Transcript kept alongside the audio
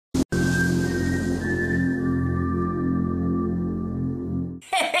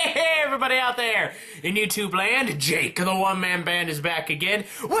everybody out there in YouTube land. Jake, the one-man band, is back again.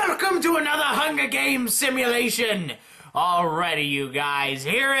 Welcome to another Hunger Games simulation. Alrighty, you guys,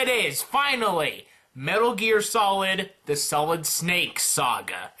 here it is, finally. Metal Gear Solid, the Solid Snake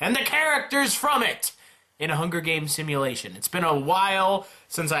Saga, and the characters from it in a Hunger Games simulation. It's been a while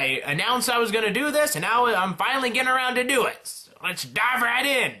since I announced I was going to do this, and now I'm finally getting around to do it. So let's dive right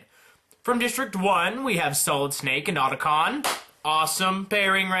in. From District 1, we have Solid Snake and Otacon. Awesome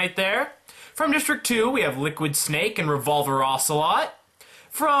pairing right there. From District 2, we have Liquid Snake and Revolver Ocelot.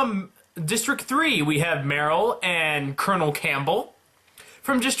 From District 3, we have Meryl and Colonel Campbell.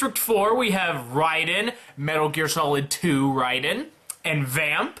 From District 4, we have Raiden, Metal Gear Solid 2 Raiden, and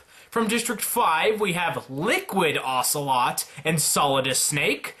Vamp. From District 5, we have Liquid Ocelot and Solid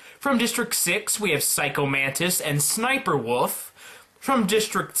Snake. From District 6, we have Psycho Mantis and Sniper Wolf. From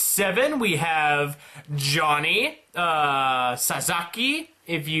District 7, we have Johnny Sasaki.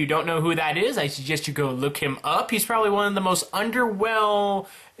 If you don't know who that is, I suggest you go look him up. He's probably one of the most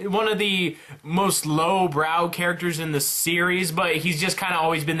one of the most low-brow characters in the series, but he's just kind of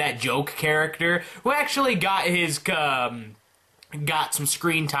always been that joke character who actually got his got some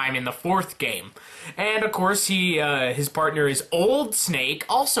screen time in the 4th game. And of course, his partner is Old Snake,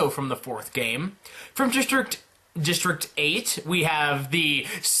 also from the 4th game. From District 8, we have the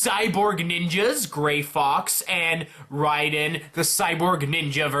Cyborg Ninjas, Gray Fox, and Raiden, the Cyborg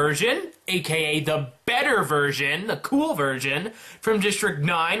Ninja version, aka the better version, the cool version. From District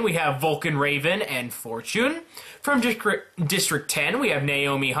 9, we have Vulcan Raven and Fortune. From District 10, we have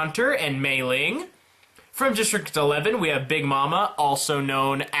Naomi Hunter and Mei Ling. From District 11, we have Big Mama, also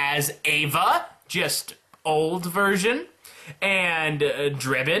known as Ava, just old version, and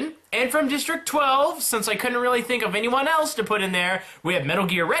Driven. And from District 12, since I couldn't really think of anyone else to put in there, we have Metal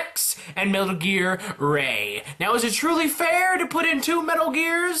Gear Rex and Metal Gear Ray. Now, is it truly fair to put in 2 Metal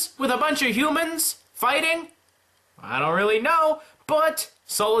Gears with a bunch of humans fighting? I don't really know, but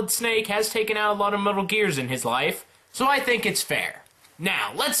Solid Snake has taken out a lot of Metal Gears in his life, so I think it's fair.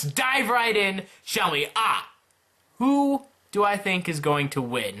 Now, let's dive right in, shall we? Who do I think is going to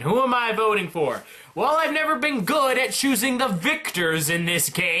win? Who am I voting for? Well, I've never been good at choosing the victors in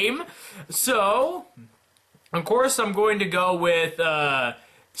this game. So, of course, I'm going to go with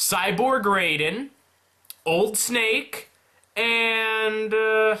Cyborg Raiden, Old Snake, and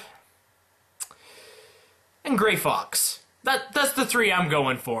Gray Fox. That's the 3 I'm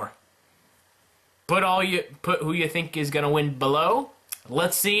going for. Put who you think is going to win below.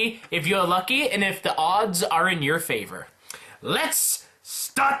 Let's see if you're lucky and if the odds are in your favor. Let's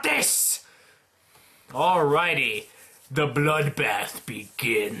start this! Alrighty, the bloodbath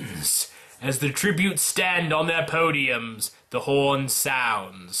begins. As the tributes stand on their podiums, the horn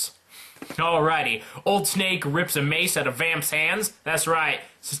sounds. Alrighty, Old Snake rips a mace out of Vamp's hands. That's right,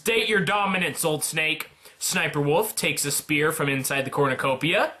 state your dominance, Old Snake. Sniper Wolf takes a spear from inside the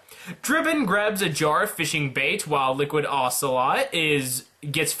cornucopia. Driven grabs a jar of fishing bait while Liquid Ocelot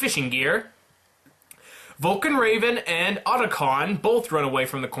gets fishing gear. Vulcan Raven and Otacon both run away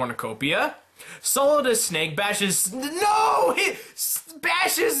from the cornucopia. Solid Snake bashes... No! He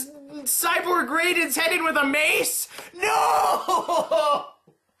bashes Cyborg Raiden's head in with a mace? No!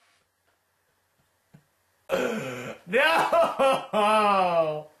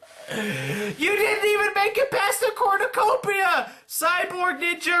 No! You didn't even make it past the cornucopia! Cyborg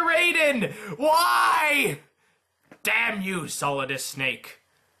Ninja Raiden! Why? Damn you, Solid Snake.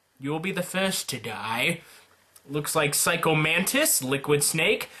 You'll be the first to die. Looks like Psycho Mantis, Liquid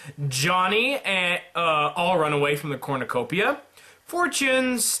Snake, Johnny, and all run away from the cornucopia.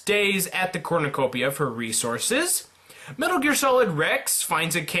 Fortune stays at the cornucopia for resources. Metal Gear Solid Rex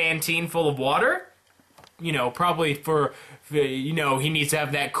finds a canteen full of water. You know, probably for he needs to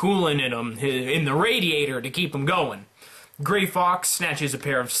have that coolant in him, in the radiator to keep him going. Gray Fox snatches a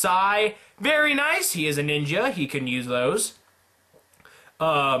pair of Psy. Very nice, he is a ninja, he can use those.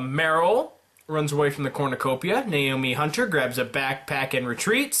 Meryl runs away from the cornucopia. Naomi Hunter grabs a backpack and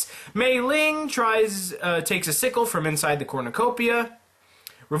retreats. Mei Ling takes a sickle from inside the cornucopia.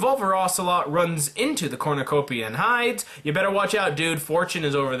 Revolver Ocelot runs into the cornucopia and hides. You better watch out, dude. Fortune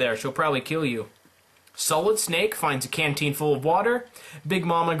is over there. She'll probably kill you. Solid Snake finds a canteen full of water. Big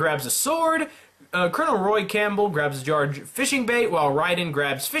Mama grabs a sword. Colonel Roy Campbell grabs a jar of fishing bait while Raiden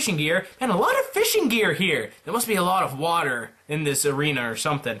grabs fishing gear. And a lot of fishing gear here. There must be a lot of water in this arena or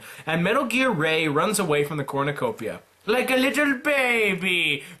something. And Metal Gear Ray runs away from the cornucopia. Like a little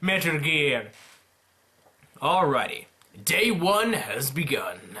baby, Metal Gear. Alrighty. Day 1 has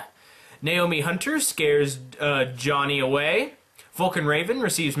begun. Naomi Hunter scares Johnny away. Vulcan Raven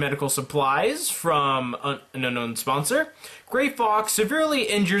receives medical supplies from an unknown sponsor. Gray Fox severely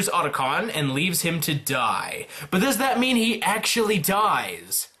injures Otacon and leaves him to die. But does that mean he actually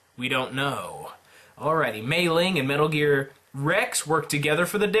dies? We don't know. Alrighty, Mei Ling and Metal Gear Rex work together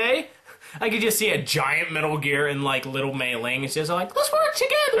for the day. I could just see a giant Metal Gear and like little Mei Ling. It's just like, let's work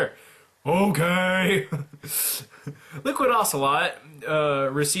together. Okay. Liquid Ocelot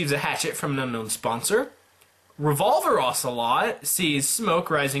receives a hatchet from an unknown sponsor. Revolver Ocelot sees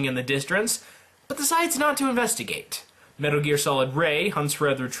smoke rising in the distance, but decides not to investigate. Metal Gear Solid Ray hunts for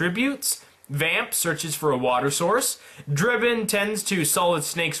other tributes. Vamp searches for a water source. Driven tends to Solid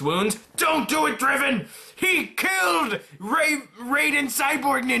Snake's wounds. Don't do it, Driven! He killed Raiden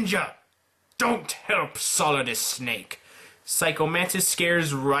Cyborg Ninja! Don't help Solid Snake. Psycho Mantis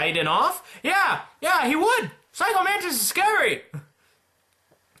scares Raiden off. Yeah, he would. Psycho Mantis is scary.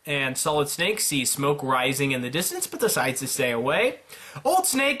 And Solid Snake sees smoke rising in the distance, but decides to stay away. Old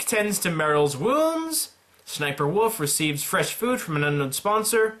Snake tends to Meryl's wounds. Sniper Wolf receives fresh food from an unknown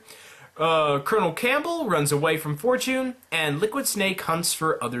sponsor. Colonel Campbell runs away from Fortune. And Liquid Snake hunts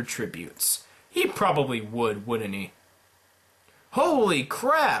for other tributes. He probably would, wouldn't he? Holy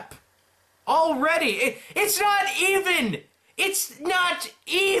crap! Already! It's not even! It's not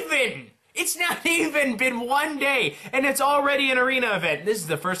even! It's not even been one day, and it's already an arena event. This is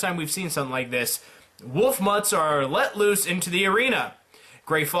the first time we've seen something like this. Wolf Mutts are let loose into the arena.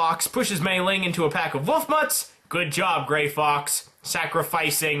 Gray Fox pushes Mei Ling into a pack of Wolf Mutts. Good job, Gray Fox.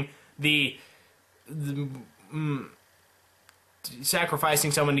 Sacrificing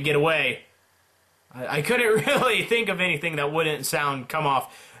sacrificing someone to get away. I couldn't really think of anything that wouldn't come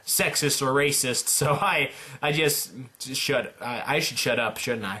off sexist or racist, so I should shut up,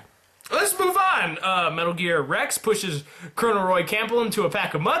 shouldn't I? Let's move on. Metal Gear Rex pushes Colonel Roy Campbell into a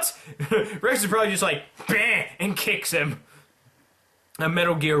pack of mutts. Rex is probably just like, bah, and kicks him.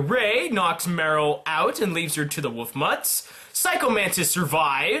 Metal Gear Ray knocks Meryl out and leaves her to the Wolf Mutts. Psycho Mantis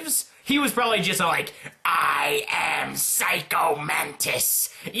survives. He was probably just like, I am Psycho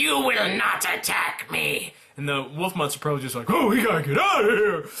Mantis. You will not attack me. And the Wolf Mutts are probably just like, oh, we gotta get out of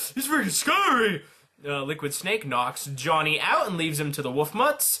here. It's freaking scary. Liquid Snake knocks Johnny out and leaves him to the Wolf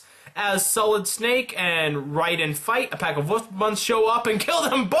Mutts. As Solid Snake and Raiden fight, a pack of Wolf Mutts show up and kill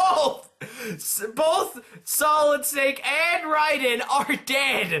them both! Both Solid Snake and Raiden are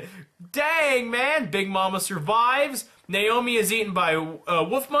dead! Dang, man! Big Mama survives. Naomi is eaten by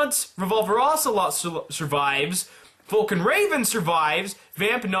Wolf Mutts. Revolver Ocelot survives. Vulcan Raven survives.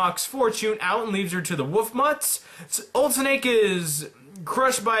 Vamp knocks Fortune out and leaves her to the Wolf Mutts. Old Snake is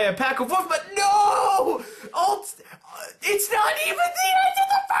crushed by a pack of Wolf Mutts. No! It's not even the end of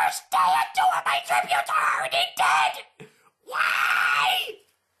the first day and two of my tributes are already dead! Why?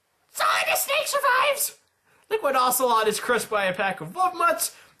 Solid Snake survives! Liquid Ocelot is crushed by a pack of Wolf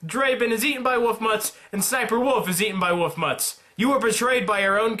Mutts. Draven is eaten by Wolf Mutts. And Sniper Wolf is eaten by Wolf Mutts. You were betrayed by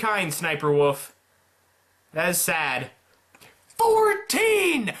your own kind, Sniper Wolf. That is sad.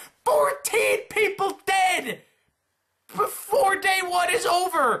 14! 14 people dead! Before day one is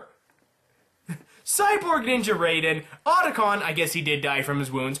over! Cyborg Ninja Raiden, Otacon, I guess he did die from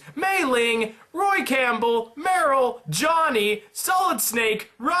his wounds, Mei Ling, Roy Campbell, Meryl, Johnny, Solid Snake,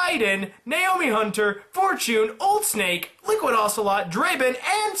 Raiden, Naomi Hunter, Fortune, Old Snake, Liquid Ocelot, Draven,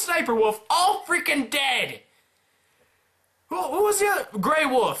 and Sniper Wolf all freaking dead! Who was the other? Grey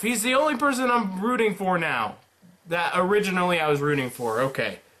Wolf. He's the only person I'm rooting for now. That originally I was rooting for.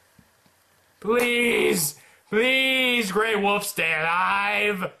 Okay. Please, please, Grey Wolf, stay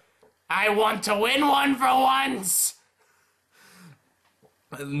alive! I want to win one for once!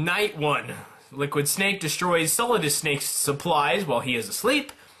 Night 1. Liquid Snake destroys Solid Snake's supplies while he is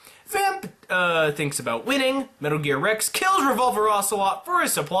asleep. Vamp thinks about winning. Metal Gear Rex kills Revolver Ocelot for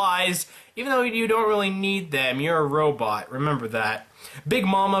his supplies. Even though you don't really need them, you're a robot. Remember that. Big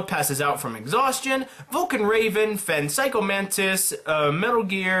Mama passes out from exhaustion. Vulcan Raven fends Psycho Mantis, Metal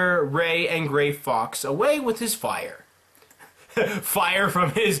Gear, Ray, and Gray Fox away with his fire. Fire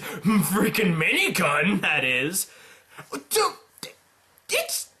from his freaking minigun, that is. Dude,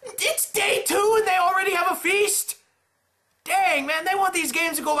 it's day 2 and they already have a feast? Dang, man, they want these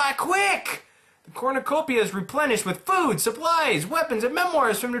games to go by quick. The cornucopia is replenished with food, supplies, weapons, and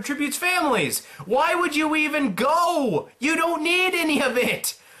memoirs from the tribute's families. Why would you even go? You don't need any of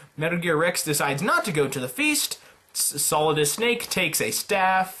it. Metal Gear Rex decides not to go to the feast. Solid Snake takes a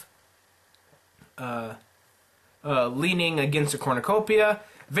staff. Leaning against a cornucopia.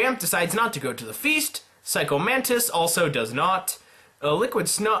 Vamp decides not to go to the feast. Psycho Mantis also does not. Liquid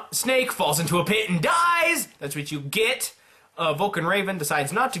Snake falls into a pit and dies. That's what you get. Vulcan Raven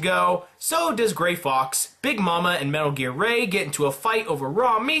decides not to go, so does Gray Fox. Big Mama and Metal Gear Ray get into a fight over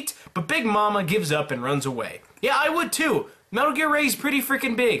raw meat, but Big Mama gives up and runs away. Yeah, I would too. Metal Gear Ray's pretty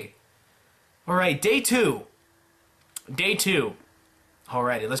freaking big. Alright, day 2. Day 2.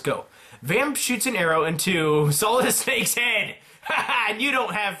 Alrighty, let's go. Vamp shoots an arrow into Solid Snake's head. Haha, and you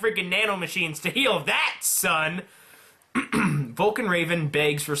don't have freaking nanomachines to heal that, son. Vulcan Raven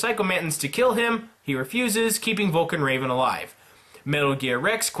begs for Psycho Mantis to kill him. He refuses, keeping Vulcan Raven alive. Metal Gear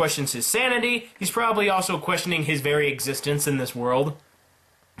Rex questions his sanity. He's probably also questioning his very existence in this world.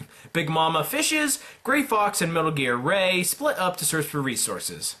 Big Mama fishes. Gray Fox and Metal Gear Ray split up to search for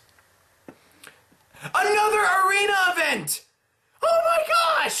resources. Another arena event! Oh my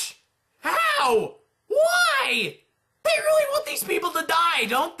gosh! How? Why? They really want these people to die,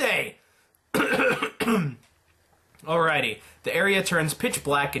 don't they? Alrighty, the area turns pitch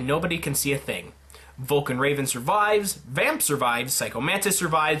black and nobody can see a thing. Vulcan Raven survives, Vamp survives, Psycho Mantis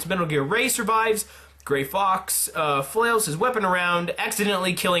survives, Metal Gear Ray survives, Gray Fox flails his weapon around,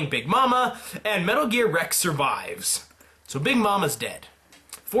 accidentally killing Big Mama, and Metal Gear Rex survives. So Big Mama's dead.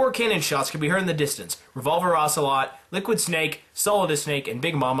 4 cannon shots can be heard in the distance. Revolver Ocelot, Liquid Snake, Solid Snake, and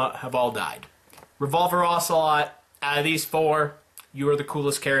Big Mama have all died. Revolver Ocelot, out of these 4, you are the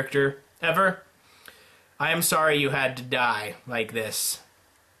coolest character ever. I am sorry you had to die like this.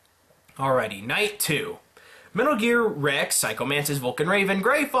 Alrighty, night 2. Metal Gear Rex, Psycho Mantis, Vulcan Raven,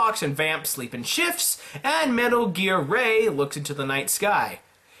 Gray Fox, and Vamp sleep in shifts, and Metal Gear Ray looks into the night sky.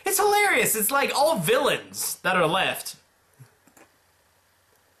 It's hilarious, it's like all villains that are left.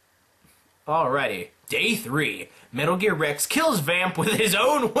 Alrighty, day 3. Metal Gear Rex kills Vamp with his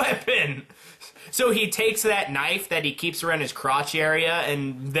own weapon. So he takes that knife that he keeps around his crotch area,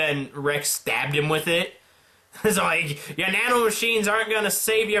 and then Rex stabbed him with it. It's like, your nanomachines aren't gonna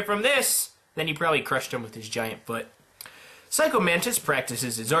save you from this. Then he probably crushed him with his giant foot. Psycho Mantis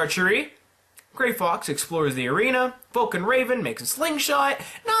practices his archery. Gray Fox explores the arena. Vulcan Raven makes a slingshot.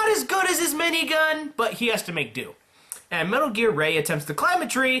 Not as good as his minigun, but he has to make do. And Metal Gear Ray attempts to climb a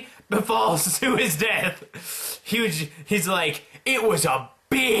tree, but falls to his death. He's like, it was a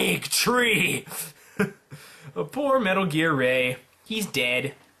big tree. A poor Metal Gear Ray. He's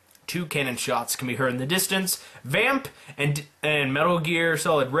dead. 2 cannon shots can be heard in the distance. Vamp and Metal Gear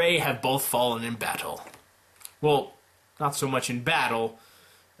Solid Ray have both fallen in battle. Well, not so much in battle.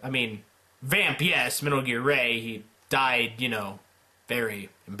 I mean, Vamp, yes. Metal Gear Ray, he died, you know, very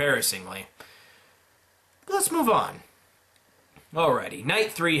embarrassingly. But let's move on. Alrighty,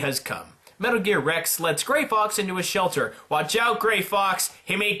 night 3 has come. Metal Gear Rex lets Gray Fox into his shelter. Watch out, Gray Fox.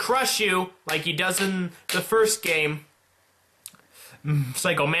 He may crush you like he does in the first game.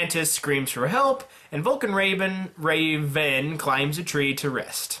 Psycho Mantis screams for help, and Vulcan Raven climbs a tree to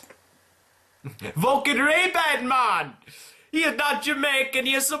rest. Vulcan Raven, man! He is not Jamaican,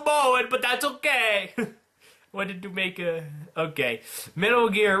 he is Samoan, but that's okay. What did you make a... Okay. Metal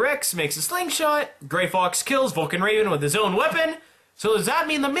Gear Rex makes a slingshot. Gray Fox kills Vulcan Raven with his own weapon. So does that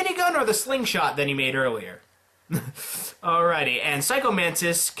mean the minigun or the slingshot that he made earlier? Alrighty, and Psycho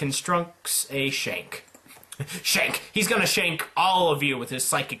Mantis constructs a shank. Shank! He's gonna shank all of you with his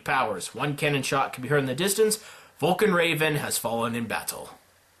psychic powers. 1 cannon shot can be heard in the distance. Vulcan Raven has fallen in battle.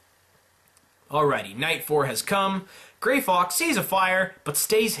 Alrighty, night 4 has come. Gray Fox sees a fire, but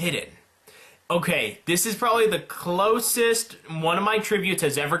stays hidden. Okay, this is probably the closest one of my tributes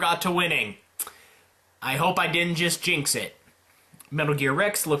has ever got to winning. I hope I didn't just jinx it. Metal Gear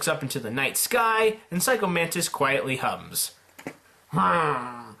Rex looks up into the night sky, and Psycho Mantis quietly hums.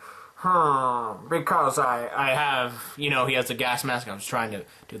 Because I have, you know, he has a gas mask. I was trying to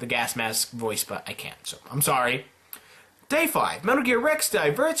do the gas mask voice, but I can't, so I'm sorry. Day 5. Metal Gear Rex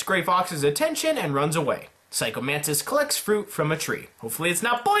diverts Gray Fox's attention and runs away. Psycho Mantis collects fruit from a tree. Hopefully it's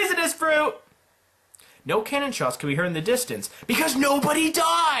not poisonous fruit! No cannon shots can be heard in the distance, because nobody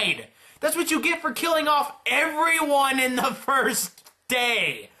died! That's what you get for killing off everyone in the first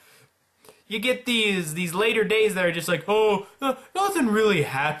day! You get these later days that are just like, oh, nothing really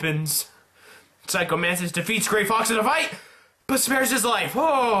happens. Psycho Mantis defeats Gray Fox in a fight, but spares his life.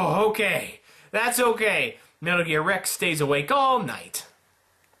 Oh, okay. That's okay. Metal Gear Rex stays awake all night.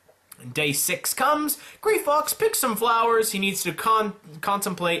 Day 6 comes. Gray Fox picks some flowers. He needs to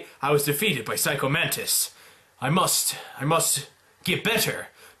contemplate. I was defeated by Psycho Mantis. I must get better.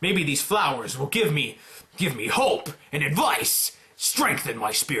 Maybe these flowers will give me hope and advice. Strengthen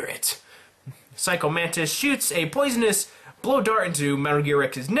my spirit. Psycho Mantis shoots a poisonous blow dart into Metal Gear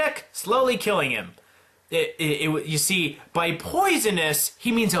Rex's neck, slowly killing him. You see, by poisonous,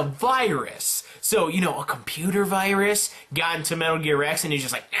 he means a virus. So, you know, a computer virus got into Metal Gear Rex and he's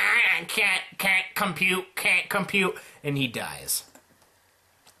just like, ah, can't compute, and he dies.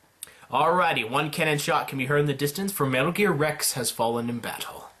 Alrighty, one cannon shot can be heard in the distance, for Metal Gear Rex has fallen in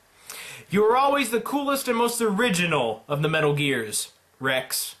battle. You were always the coolest and most original of the Metal Gears,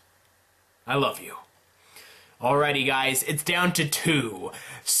 Rex. I love you. Alrighty, guys, it's down to 2.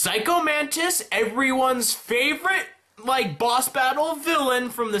 Psycho Mantis, everyone's favorite, like, boss battle villain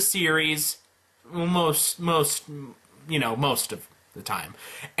from the series. Most of the time.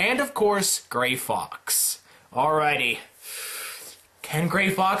 And, of course, Gray Fox. Alrighty. Can Gray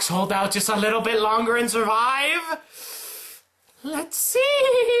Fox hold out just a little bit longer and survive? Let's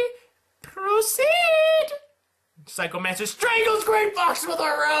see. Proceed. Psycho Mantis strangles Gray Fox with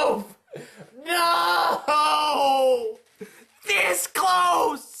a rope. No! This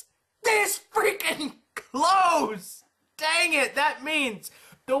close! This freaking close! Dang it, that means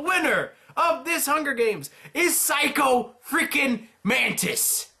the winner of this Hunger Games is Psycho freaking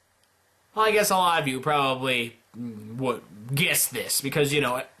Mantis. Well, I guess a lot of you probably would guess this because, you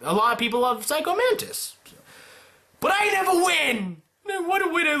know, a lot of people love Psycho Mantis. But I never win! I want to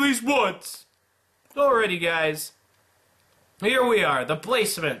win at least once. Alrighty, guys. Here we are, the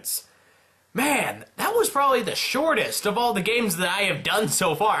placements. Man, that was probably the shortest of all the games that I have done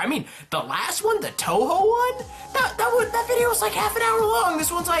so far. I mean, the last one, the Toho one, that video was like half an hour long.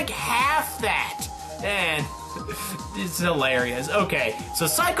 This one's like half that. And it's hilarious. Okay, so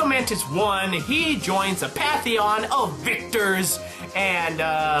Psycho Mantis won. He joins a pantheon of victors. And,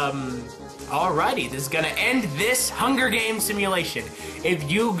 alrighty, this is gonna end this Hunger Games simulation. If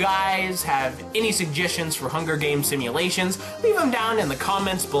you guys have any suggestions for Hunger Games simulations, leave them down in the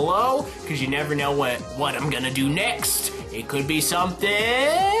comments below, because you never know what I'm gonna do next. It could be something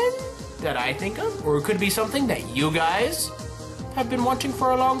that I think of, or it could be something that you guys have been wanting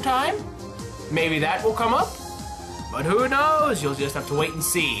for a long time. Maybe that will come up, but who knows? You'll just have to wait and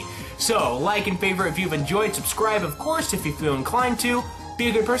see. So, like and favorite if you've enjoyed, subscribe, of course, if you feel inclined to. Be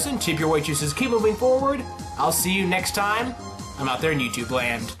a good person, tip your waitresses, keep moving forward. I'll see you next time. I'm out there in YouTube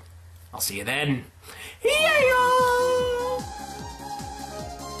land. I'll see you then. Yeah!